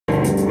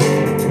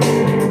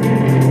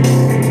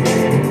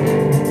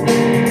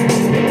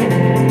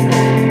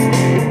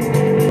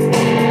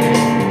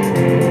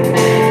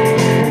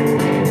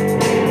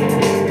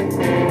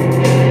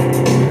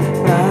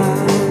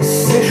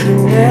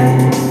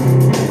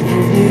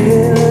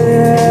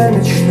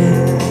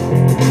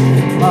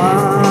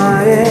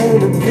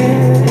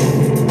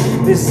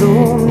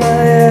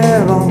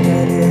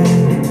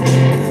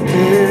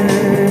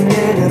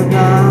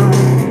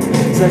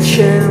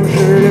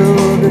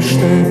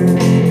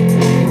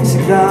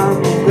всегда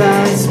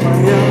пугать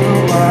мое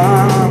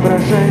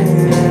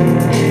воображение.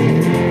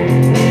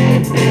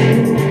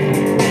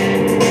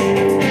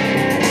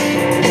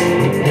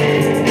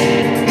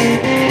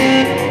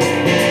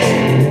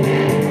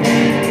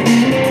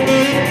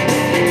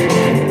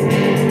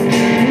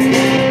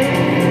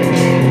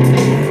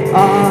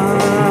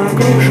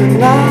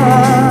 Окружена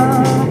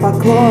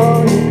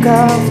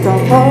поклонников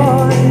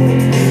толпой,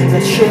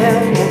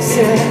 зачем на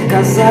всех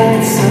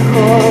казаться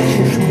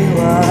хочешь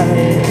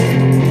милой?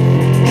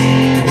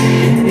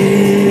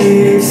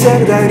 И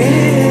всех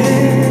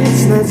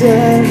дарить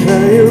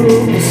надеждою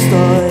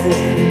пустой,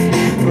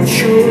 твой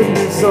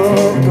чудный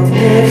взор, то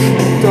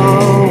нежный, то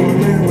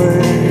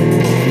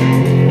унылый.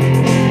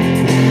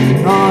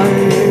 Но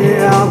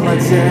я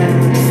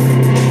младенец,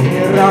 и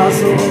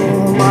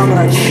разум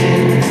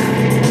омрачит,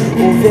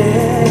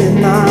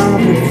 уверена в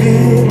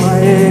любви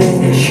моей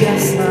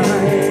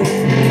несчастной.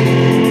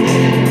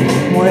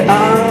 Мой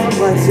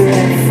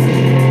овладев,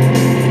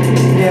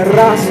 не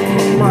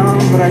разумом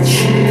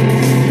врачит,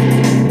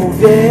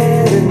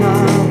 уверена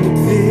в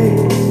любви.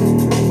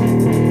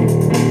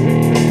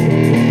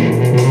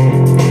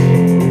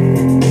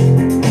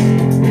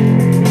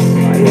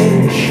 Моей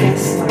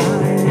несчастной.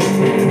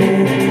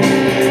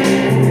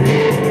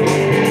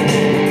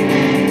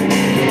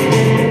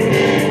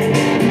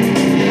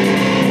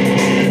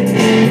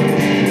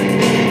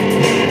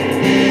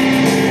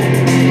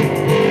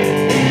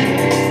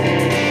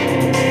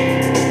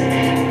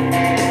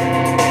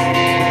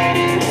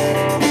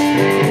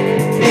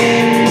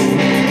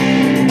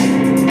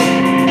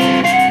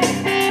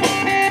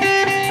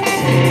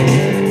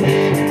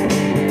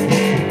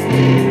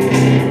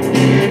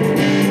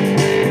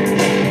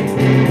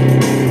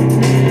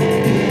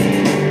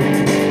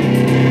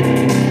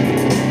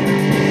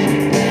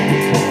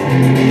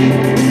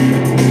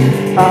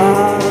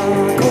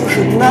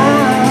 Окружена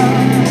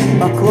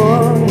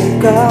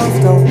поклонников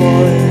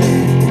толпой,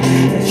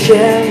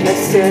 зачем для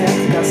всех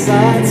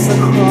казаться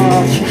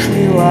хочешь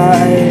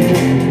милой?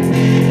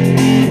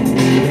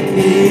 И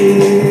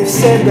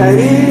всех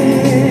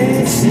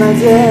дарить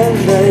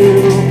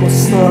надеждою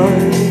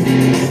пустой,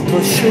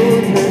 твой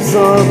чудный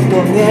взор, то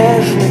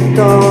нежный,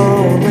 то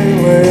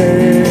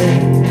унылый.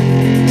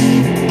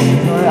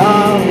 Но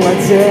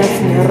овладев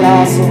не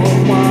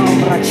разумом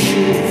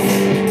врачив,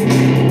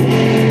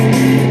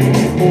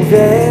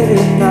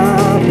 уверена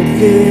в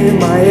любви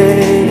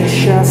моей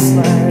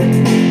несчастной.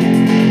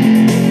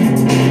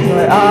 Но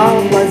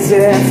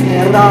овладев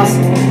не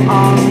разум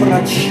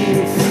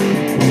омрачив,